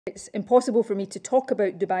It's impossible for me to talk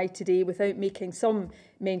about Dubai today without making some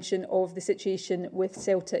mention of the situation with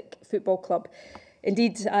Celtic Football Club.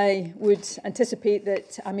 Indeed, I would anticipate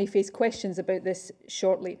that I may face questions about this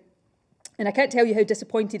shortly. And I can't tell you how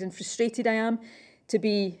disappointed and frustrated I am to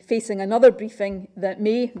be facing another briefing that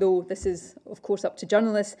may, though this is of course up to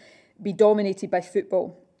journalists, be dominated by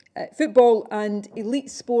football. Football and elite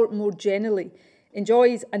sport more generally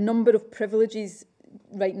enjoys a number of privileges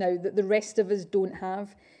right now that the rest of us don't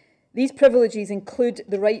have. These privileges include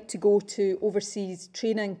the right to go to overseas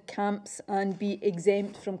training camps and be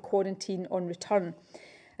exempt from quarantine on return.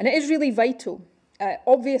 And it is really vital,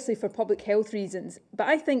 obviously for public health reasons, but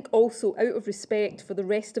I think also out of respect for the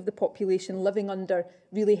rest of the population living under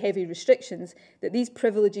really heavy restrictions, that these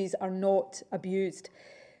privileges are not abused.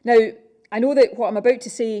 Now, I know that what I'm about to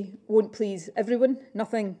say won't please everyone.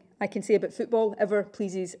 Nothing I can say about football ever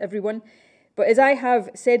pleases everyone. But as I have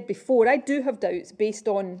said before, I do have doubts based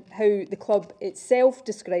on how the club itself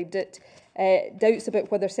described it, doubts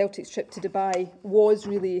about whether Celtic's trip to Dubai was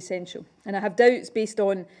really essential. And I have doubts based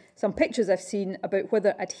on some pictures I've seen about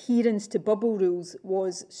whether adherence to bubble rules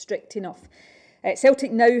was strict enough.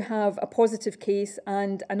 Celtic now have a positive case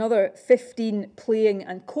and another 15 playing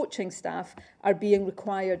and coaching staff are being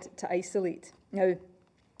required to isolate. Now,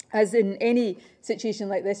 as in any situation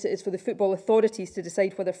like this, it is for the football authorities to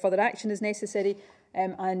decide whether further action is necessary,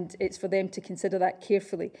 and it's for them to consider that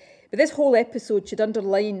carefully. But this whole episode should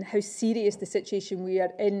underline how serious the situation we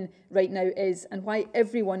are in right now is and why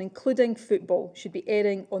everyone, including football, should be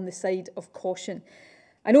erring on the side of caution.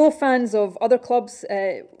 I know fans of other clubs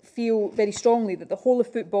feel very strongly that the whole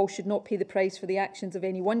of football should not pay the price for the actions of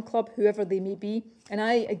any one club, whoever they may be, and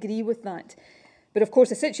I agree with that. But of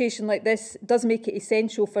course, a situation like this does make it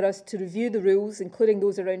essential for us to review the rules, including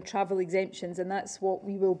those around travel exemptions, and that's what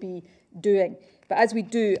we will be doing. But as we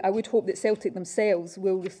do, I would hope that Celtic themselves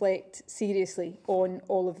will reflect seriously on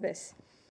all of this.